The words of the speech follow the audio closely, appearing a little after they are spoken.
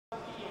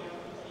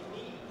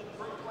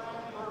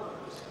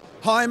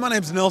Hi, my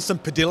name's Nelson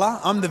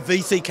Padilla. I'm the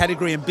VC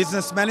Category and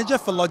Business Manager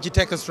for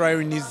Logitech Australia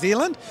and New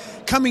Zealand,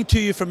 coming to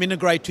you from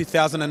Integrate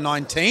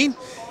 2019.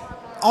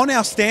 On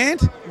our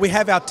stand, we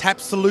have our tap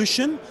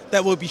solution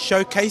that we'll be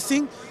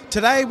showcasing.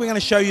 Today, we're going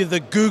to show you the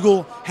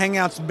Google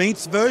Hangouts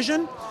Meets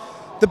version.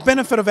 The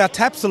benefit of our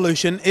tap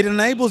solution, it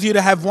enables you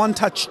to have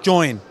one-touch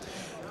join.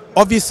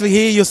 Obviously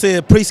here, you'll see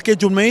a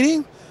pre-scheduled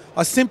meeting.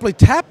 I simply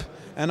tap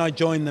and I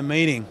join the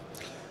meeting.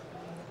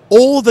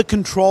 All the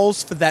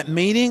controls for that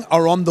meeting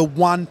are on the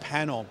one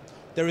panel.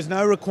 There is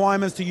no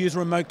requirements to use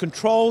remote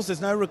controls. There's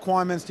no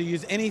requirements to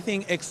use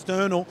anything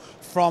external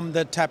from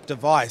the tap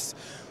device.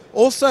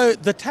 Also,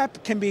 the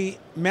tap can be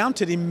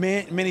mounted in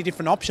many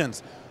different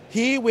options.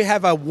 Here we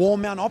have a wall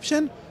mount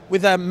option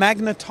with a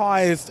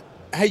magnetized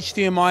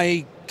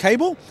HDMI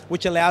cable,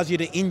 which allows you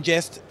to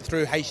ingest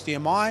through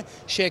HDMI,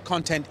 share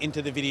content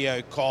into the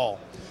video call.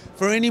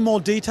 For any more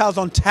details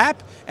on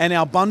tap and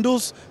our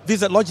bundles,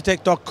 visit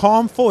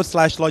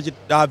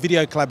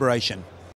logitech.com/video collaboration.